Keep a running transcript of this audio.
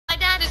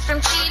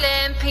from Chile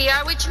and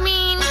PR, which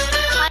means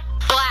I'm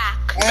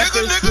black.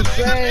 After two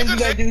friends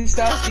that do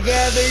stuff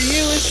together,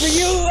 you is for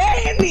you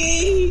and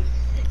me,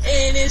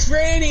 and it's for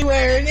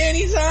anywhere and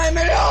anytime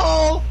at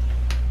all.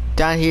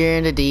 Down here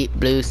in the deep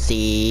blue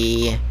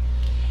sea.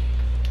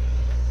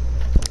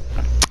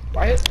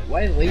 Why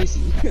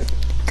lazy?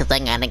 Cause I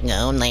gotta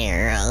go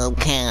there,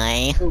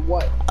 okay? For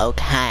what?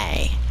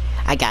 Okay.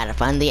 I gotta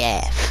find the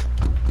F.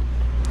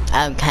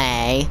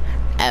 Okay.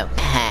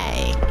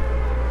 Okay.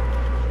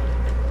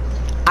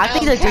 I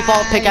think the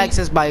default pickaxe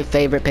is my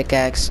favorite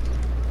pickaxe.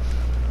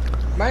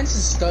 Mine's a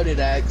studded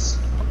axe.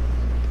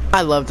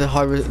 I love the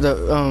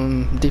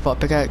default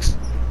pickaxe.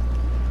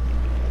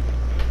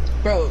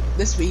 Bro,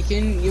 this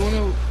weekend, you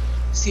wanna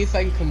see if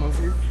I can come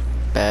over?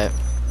 Bet.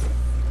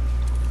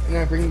 And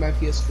I bring my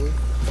PS4?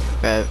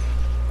 Bet.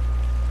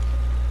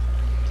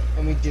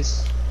 And we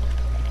just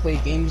play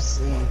games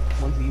in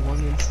 1v1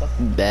 and stuff?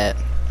 Bet.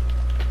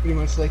 Pretty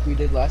much like we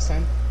did last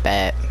time?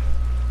 Bet.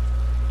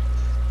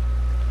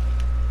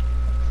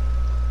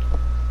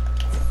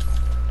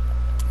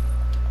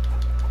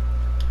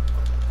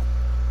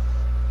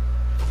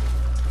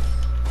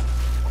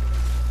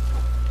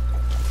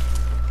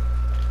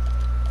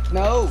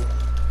 No!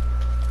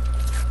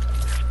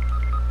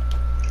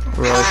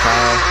 Really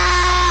far.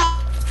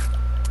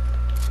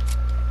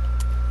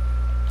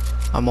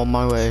 I'm on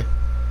my way.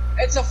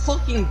 It's a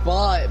fucking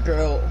bot,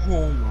 bro.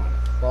 Oh my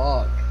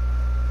fuck.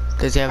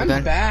 Does he have a gun?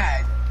 I'm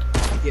bad.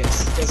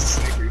 Yes, that's a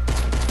sniper.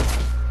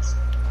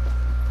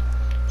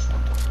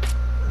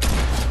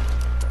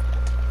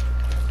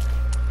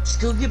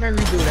 Still get my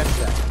reboot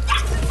after that.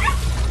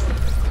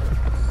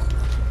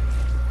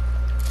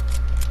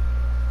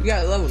 You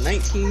got level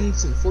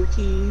 19s and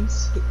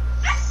 14s.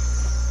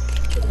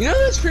 You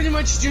know that's pretty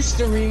much just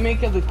a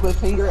remake of the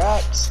cliffhanger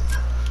axe?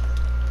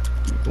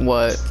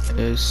 What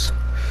is?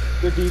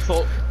 The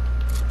default.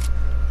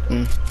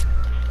 Mm.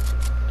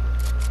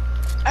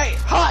 Hey,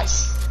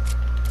 hush!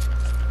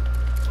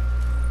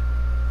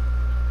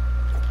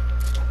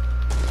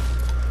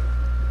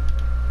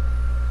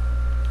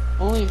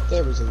 Only if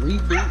there was a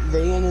reboot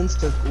van in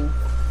circle.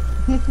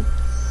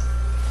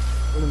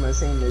 What am I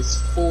saying?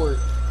 There's 4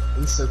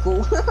 in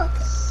circle.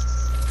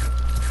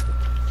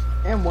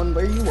 And 1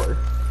 where you were.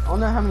 I don't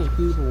know how many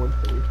people went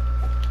through.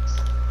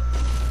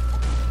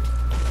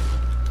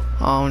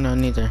 Oh no,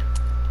 neither.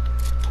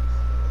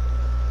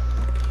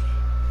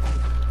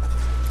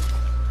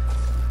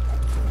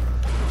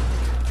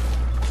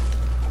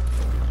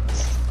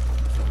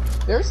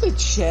 There's a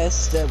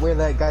chest that where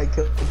that guy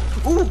could.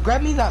 Ooh,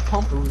 grab me that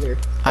pump over there.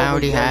 I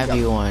already have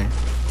you one.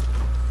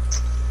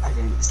 I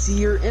didn't see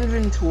your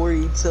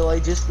inventory till I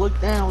just looked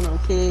down,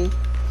 okay?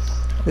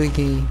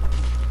 Okay.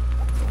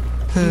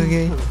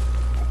 Okay.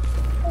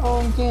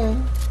 Okay.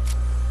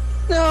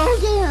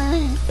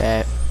 Okay.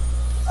 Bet.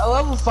 A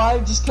level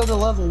 5 just killed a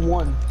level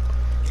 1.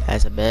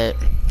 That's a bet.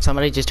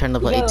 Somebody just turned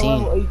level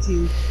 18. Level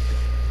 18.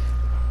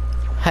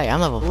 Hey,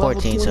 I'm level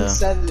 14, level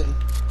 27. so.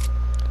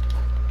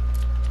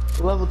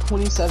 Level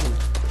 27.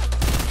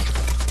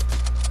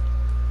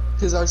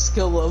 Cause our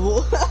skill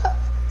level.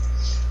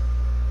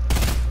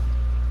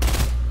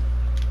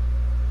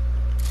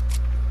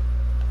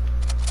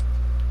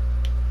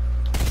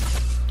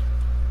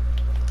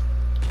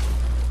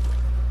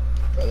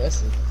 Bro,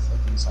 that's a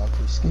fucking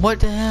soccer skin. What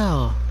the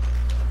hell?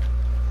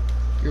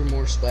 You're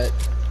more sweat.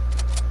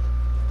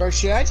 Bro,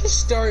 should I just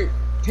start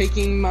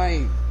taking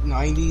my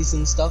 90s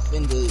and stuff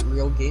into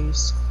real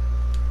games?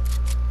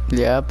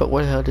 Yeah, but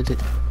what the hell did it?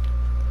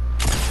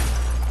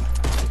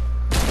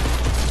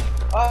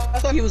 I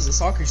thought he was a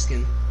soccer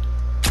skin.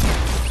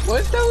 What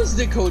if that was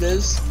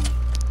Dakota's?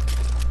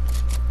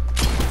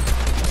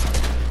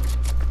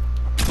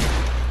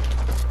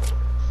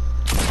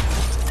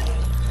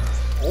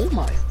 Oh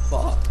my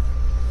fuck.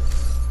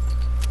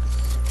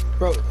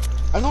 Bro,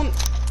 I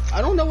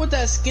don't know what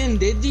that skin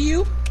did to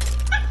you.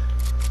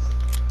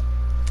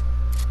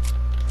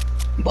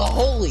 But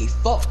holy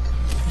fuck.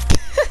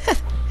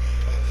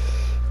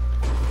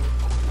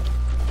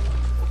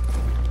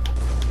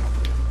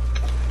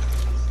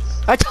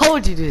 I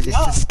told you, dude, it's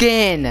the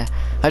skin.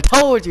 I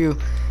told you.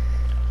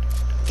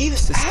 Even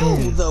It's the how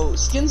skin. though?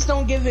 Skins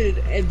don't give it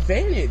an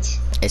advantage.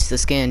 It's the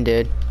skin,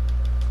 dude.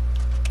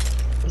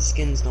 The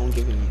skins don't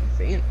give it an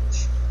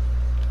advantage.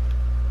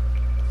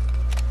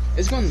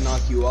 It's gonna knock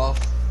you off,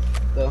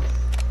 though.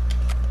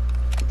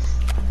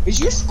 Is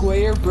your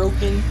square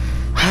broken?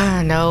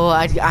 No,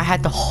 I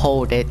had to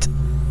hold it.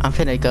 I'm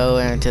finna go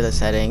into the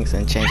settings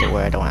and change it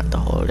where I don't have to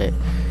hold it.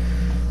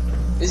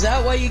 Is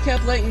that why you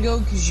kept letting go?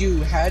 Cause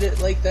you had it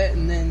like that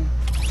and then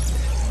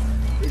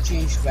it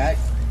changed back?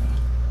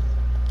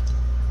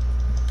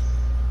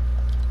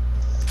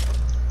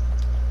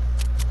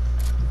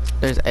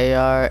 There's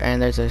AR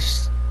and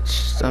there's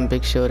some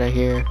big shield right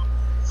here.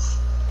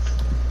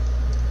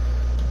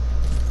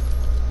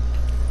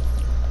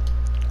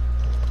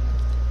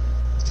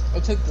 I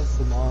took the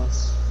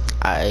FAMAS.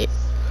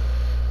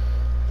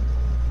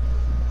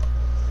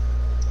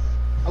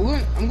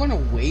 I'm gonna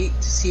wait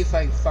to see if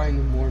I can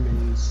find more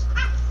minis.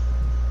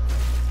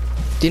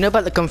 Do you know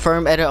about the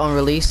confirm, edit, on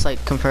release?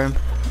 Like confirm,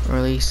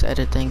 release,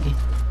 edit thingy?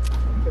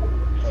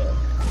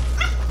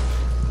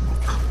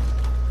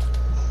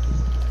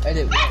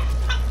 Edit what?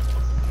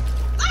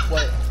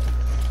 What?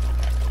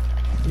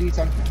 What are you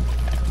talking about?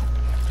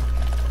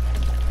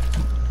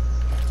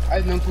 I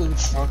have no clue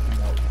what you're talking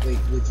about. Wait,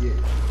 legit.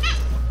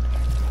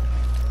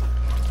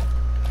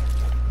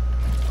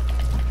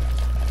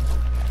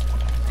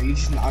 Are you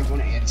just not going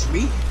to answer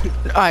me?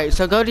 Alright,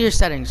 so go to your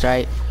settings,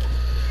 right?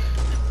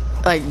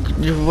 Like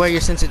where your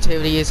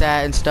sensitivity is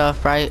at and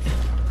stuff, right?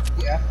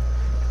 Yeah.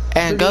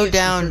 And For me, go it's the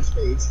down. first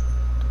page.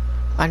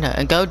 I know,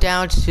 and go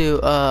down to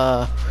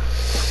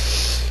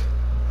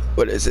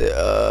what is it?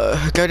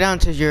 Go down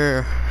to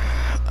your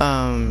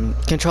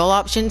control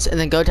options, and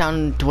then go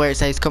down to where it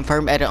says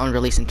confirm, edit on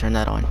release, and turn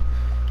that on.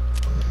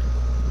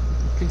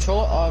 Control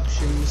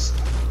options.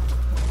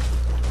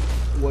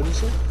 What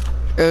is it?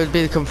 It would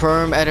be the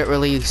confirm, edit,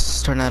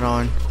 release. Turn that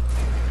on.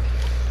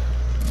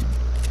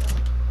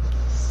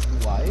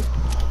 Why?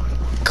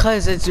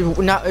 Cause it's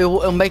not.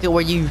 It'll make it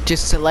where you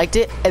just select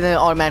it, and then it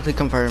automatically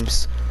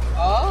confirms.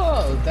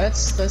 Oh,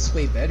 that's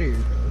way better,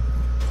 bro.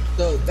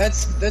 So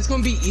that's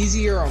gonna be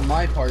easier on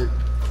my part.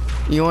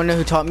 You wanna know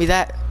who taught me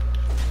that?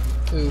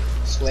 Who?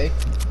 Sway?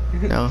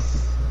 No.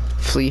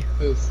 Flea.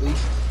 Who? Flea? I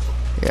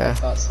Yeah.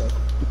 thought so.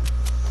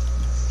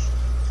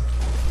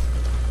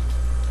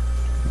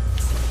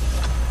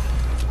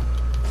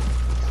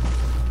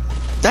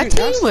 That Dude,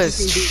 now team it's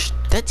was. just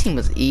That team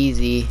was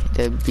easy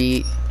to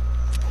beat.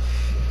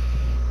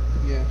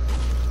 Yeah.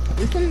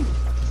 We can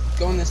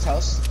go in this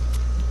house.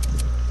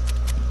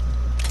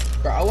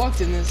 Bro, I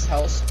walked in this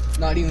house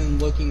not even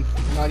looked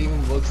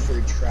for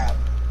a trap.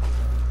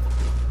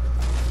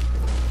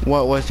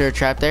 What, was there a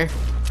trap there?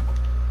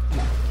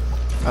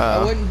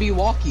 I wouldn't be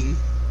walking.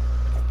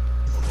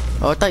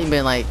 Oh, I thought you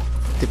meant like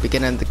the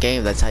beginning of the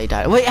game. That's how you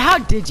died. Wait, how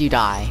did you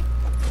die?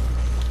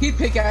 He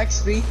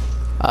pickaxed me.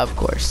 Of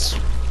course.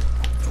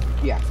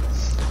 Yeah.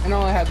 And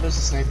all I had was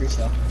a sniper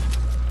cell.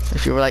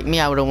 If you were like me,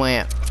 I would have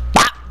went.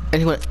 "Bop!" And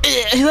he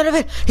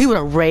would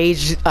have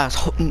raged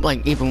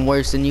like even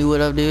worse than you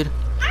would have, dude.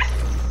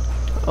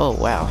 Oh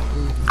wow.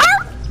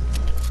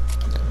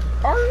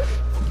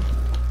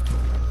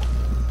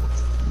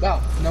 Wow,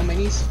 no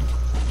minis.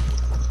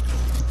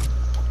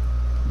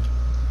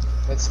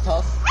 That's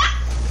tough.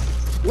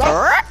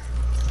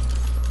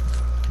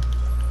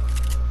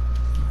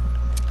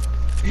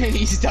 And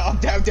he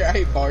stopped after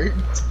I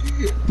barked.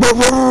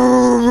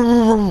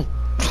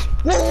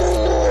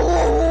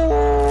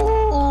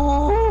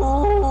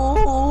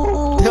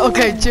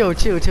 Okay, chill.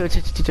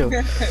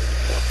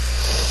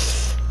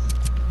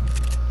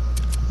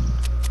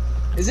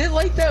 Is it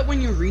like that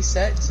when you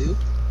reset too?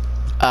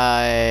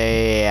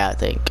 Yeah, I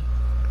think.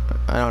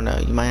 I don't know.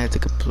 You might have to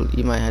complete.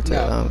 You might have to.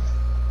 No.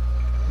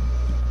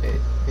 Hey,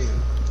 hang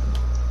on.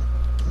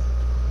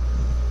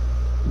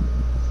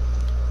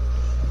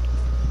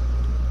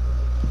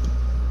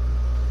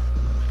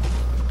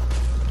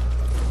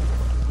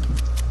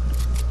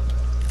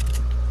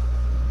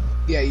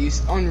 Yeah,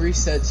 on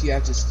resets you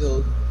have to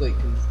still click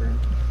confirm.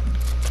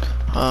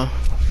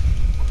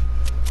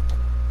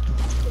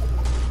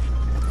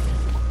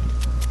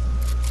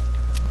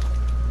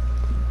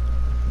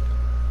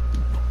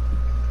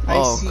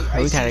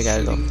 We kinda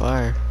gotta go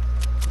far.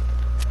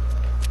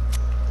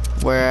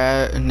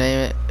 Where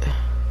name it?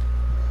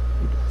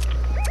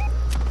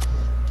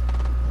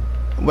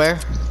 Where?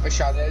 I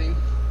shot at him.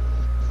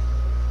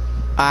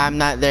 I'm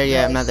not there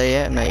yet. I'm not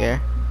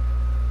here.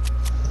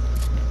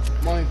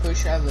 Mommy,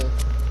 push out the.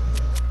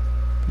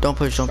 Don't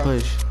push.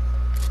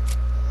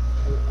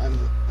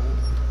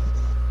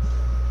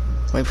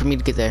 Wait for me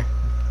to get there.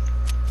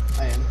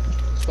 I am.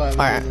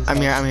 Alright, I'm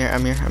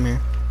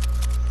here.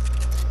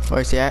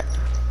 Where's he at?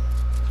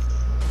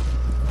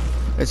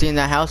 Is he in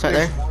that house right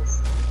there?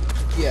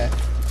 Yeah.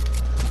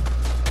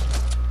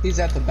 He's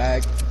at the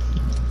back.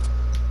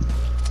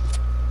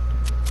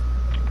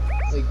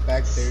 Like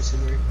back there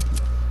somewhere.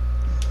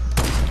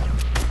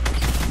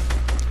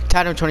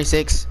 Titan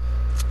 26.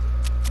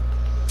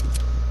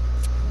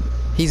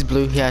 He's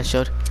blue, yeah, I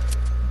showed.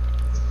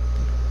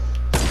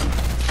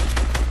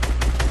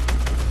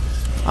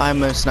 I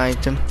almost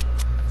sniped him.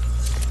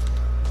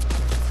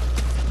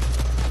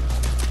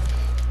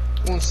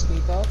 Want to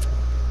sneak up?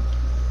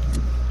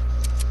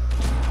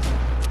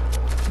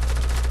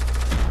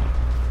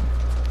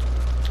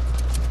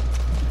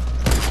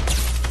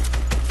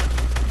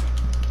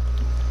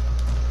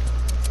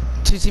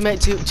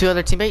 Two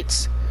other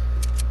teammates.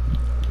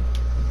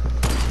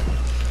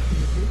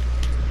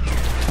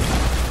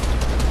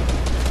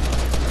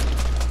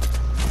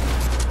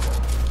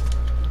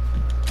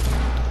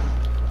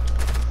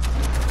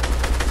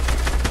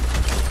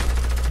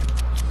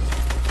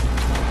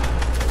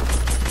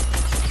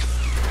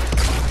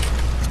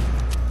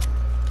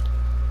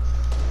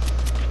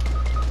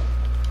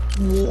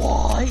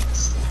 What?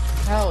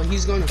 How?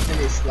 He's going to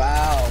finish.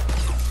 Wow.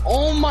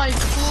 Oh my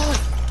god.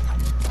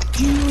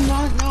 Do you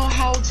not know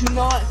how to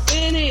not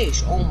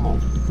finish? Oh my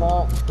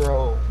fuck,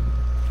 bro.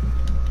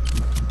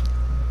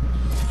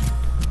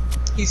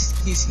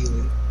 He's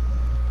healing.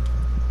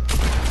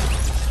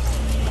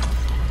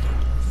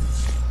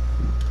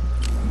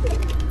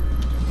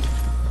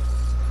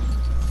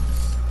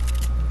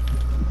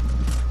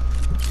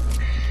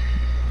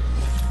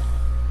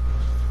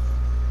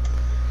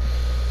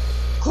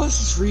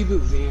 First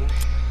reboot game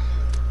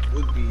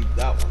would be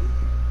that one.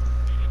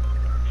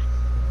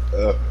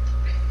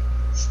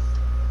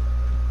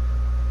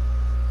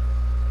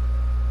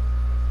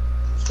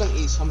 Just gonna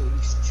eat some of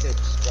these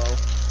chips, bro.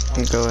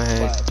 Go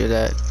ahead, do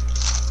that.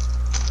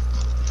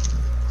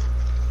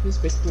 This is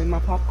basically my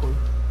popcorn.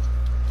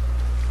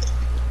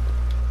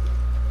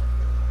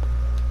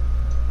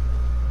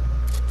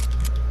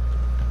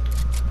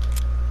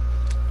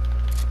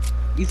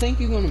 You think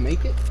you're gonna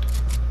make it?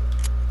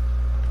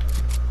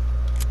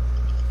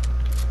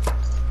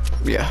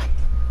 Yeah.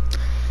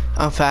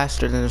 I'm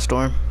faster than the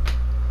storm.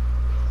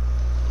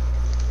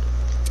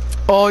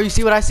 Oh, you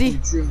see what I see?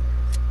 True.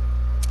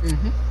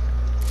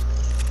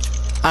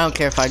 I don't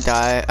care if I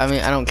die. I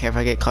mean, I don't care if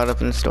I get caught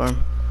up in the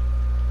storm.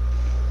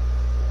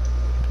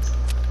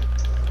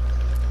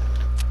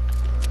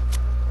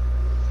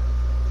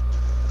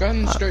 Go ahead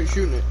and start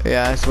shooting it.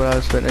 Yeah, that's what I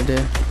was gonna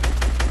do.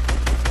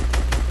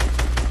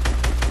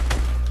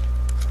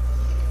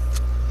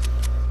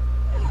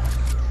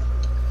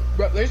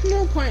 Bro, there's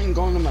no point in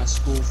going to my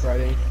school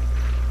Friday.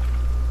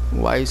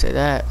 Why you say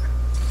that?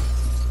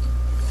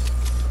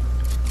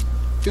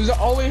 Cause I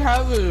always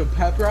have a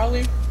pep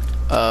rally.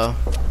 Oh.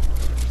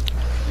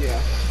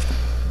 Yeah.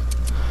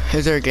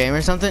 Is there a game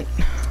or something?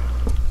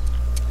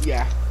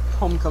 Yeah.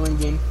 Homecoming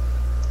game.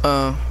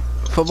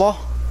 Football?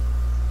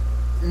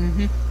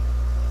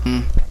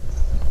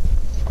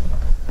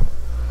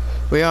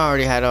 We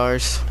already had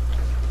ours.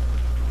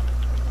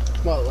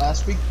 What,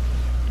 last week?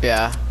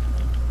 Yeah.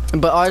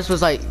 But ours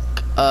was like,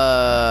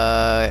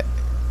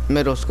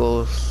 middle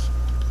schools.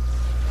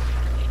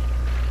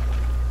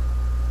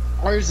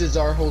 Ours is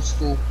our whole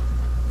school.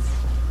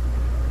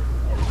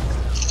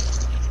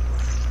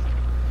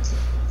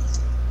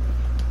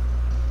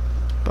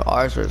 But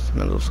ours was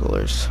middle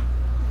schoolers.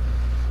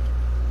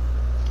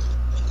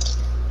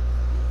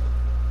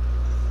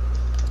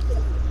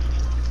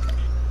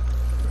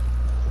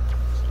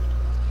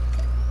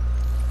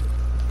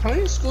 How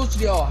many schools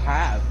do y'all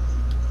have?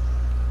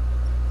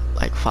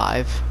 Like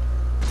 5.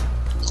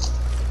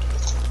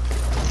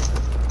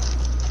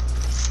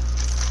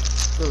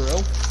 For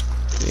real?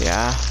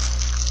 Yeah.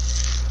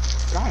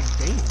 God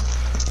damn.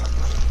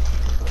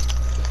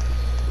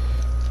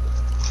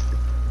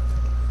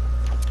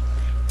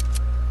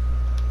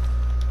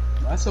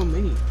 That's so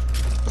many.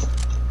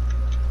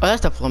 Oh,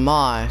 that's the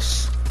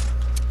Flamas.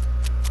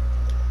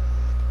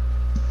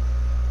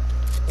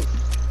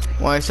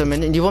 Why so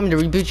many? Do you want me to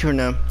reboot you or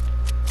no?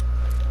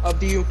 Up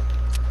to you.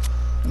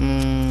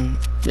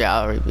 Yeah,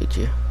 I'll reboot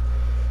you.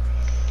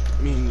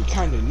 I mean, you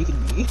kinda need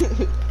me.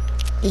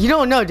 You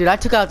don't know, dude. I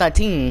took out that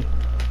team.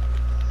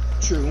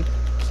 True.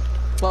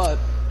 But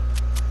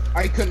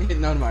I couldn't hit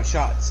none of my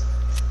shots.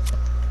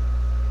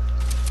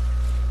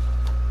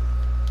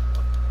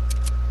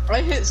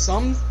 I hit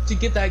some to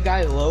get that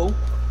guy low,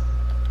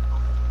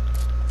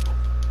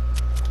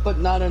 but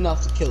not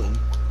enough to kill him.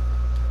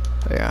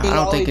 Yeah, I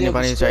don't think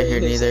anybody's right here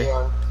neither.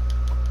 You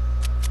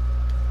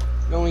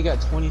only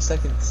got 20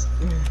 seconds.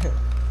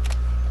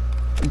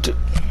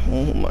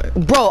 Oh my,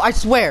 bro! I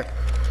swear.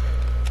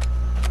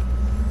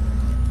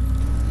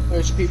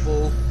 There's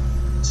people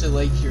to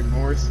like your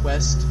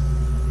northwest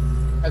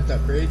at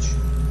that bridge.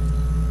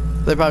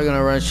 They're probably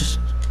gonna run. Just,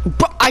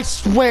 bro, I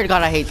swear to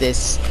God, I hate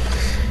this.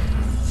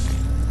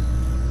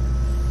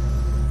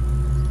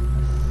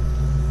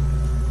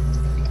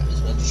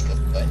 Just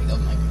kept biting up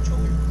my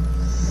controller.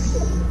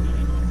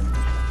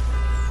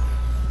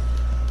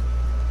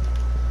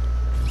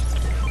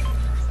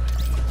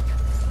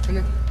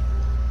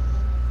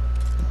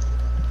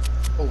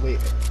 Oh wait,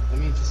 let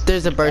me just.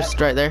 There's a burst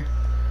right there.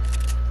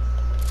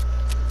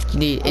 You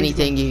need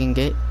anything you can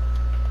get.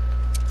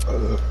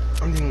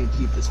 I'm gonna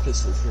keep this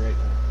pistol for right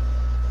now.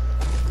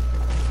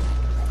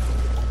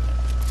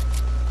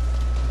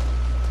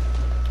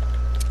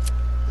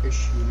 They're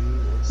shooting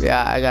us.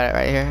 Yeah, I got it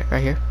right here,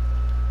 right here.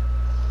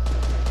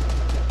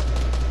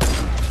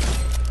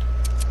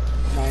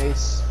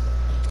 Nice.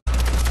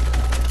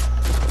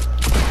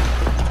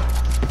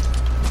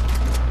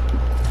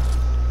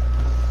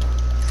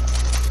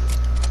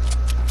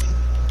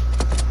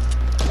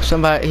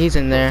 Somebody, he's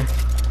in there.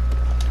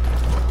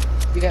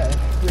 Yeah,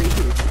 right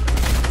here.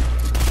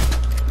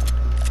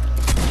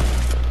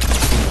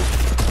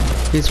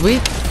 He's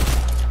weak.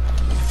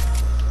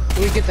 Let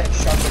me get that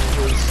shotgun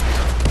first.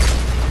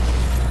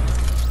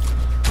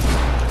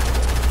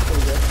 There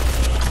we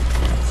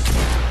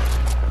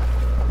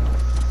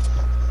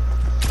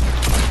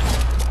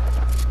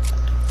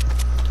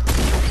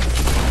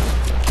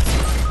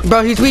go. Bro,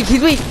 he's weak,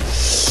 he's weak.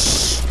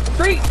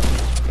 Great!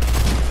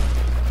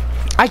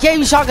 I gave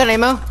you shotgun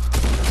ammo.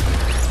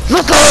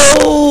 Let's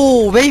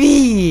go,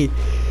 baby.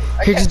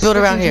 Here, just build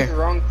around here. The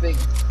wrong thing.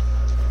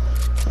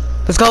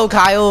 Let's go,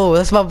 Kyle.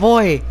 That's my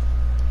boy.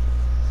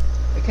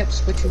 I kept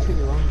switching to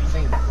the wrong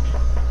thing.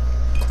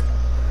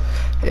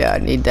 Yeah, I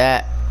need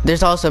that.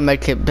 There's also a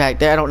medkit back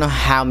there. I don't know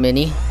how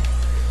many.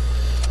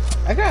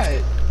 I got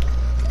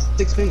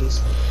 6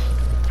 minis.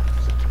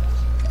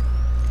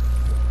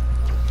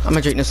 I'm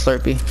gonna drink this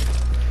Slurpee.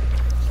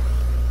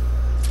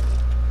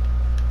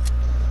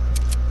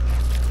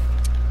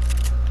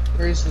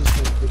 Where's his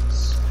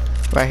focus?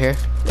 Right here.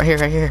 Right here.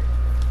 Right here.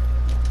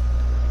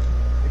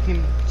 I came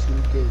to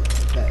get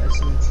that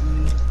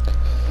SMT.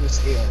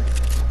 This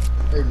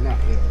AR. Or not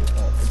AR,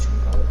 what you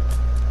call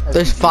it.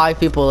 There's RPG. 5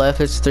 people left.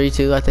 It's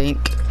 3-2, I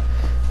think.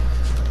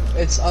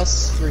 It's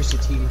us versus a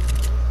team.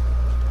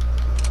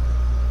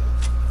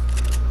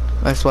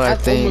 That's what I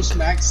I've think. almost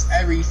maxed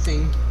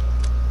everything.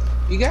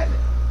 You got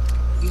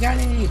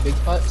any big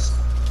putts?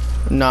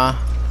 Nah.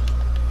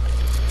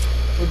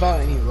 What about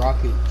any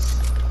rockets?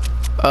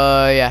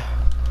 Yeah.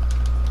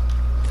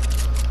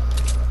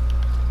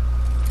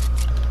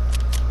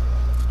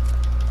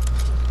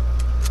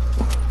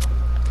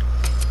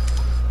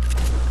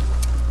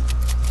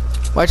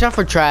 Watch out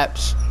for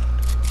traps.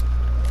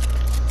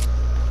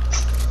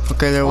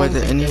 Okay, there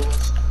wasn't any.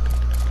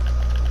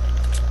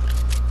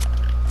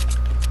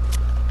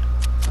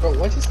 Bro,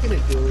 what's this gonna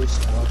do with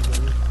squad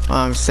then?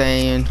 I'm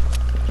saying.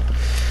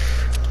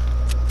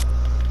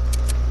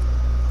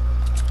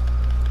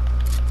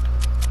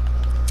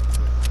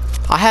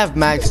 I have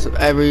maxed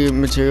every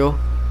material.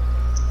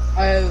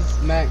 I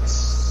have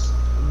max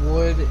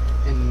wood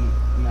and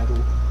metal.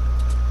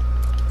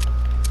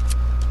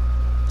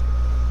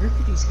 Where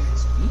could these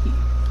guys be?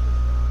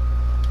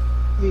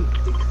 I mean,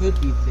 they could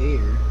be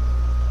there.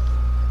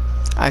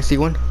 I see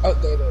one. Oh,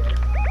 there they are.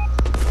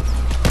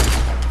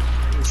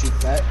 Let me shoot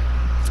that.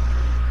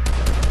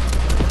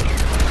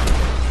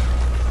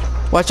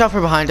 Watch out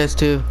for behind us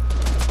too.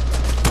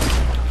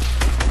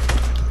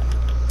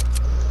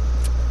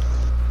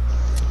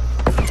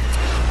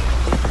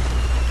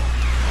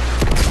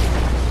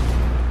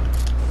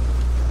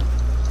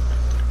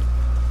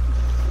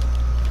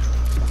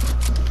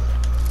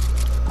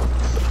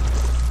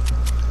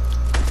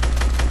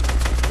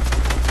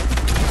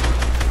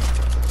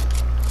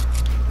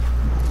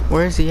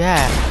 Where is he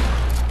at?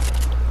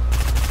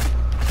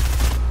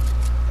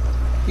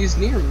 He's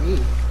near me.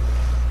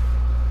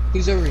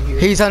 He's over here.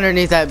 He's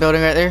underneath that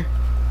building right there.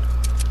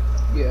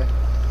 Yeah.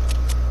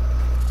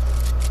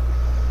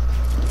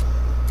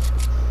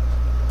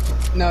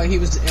 No, he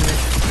was in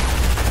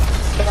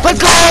it.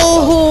 Let's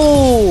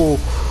go!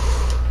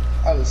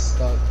 I was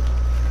stuck.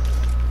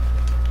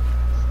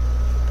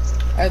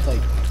 I had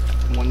like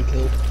 1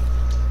 kill.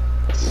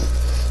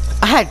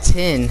 I had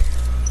 10.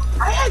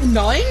 I had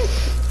 9?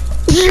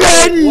 You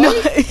had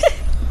What? 9.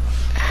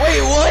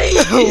 Wait, what?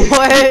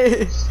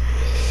 What?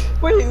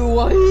 Wait,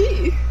 what?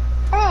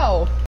 How?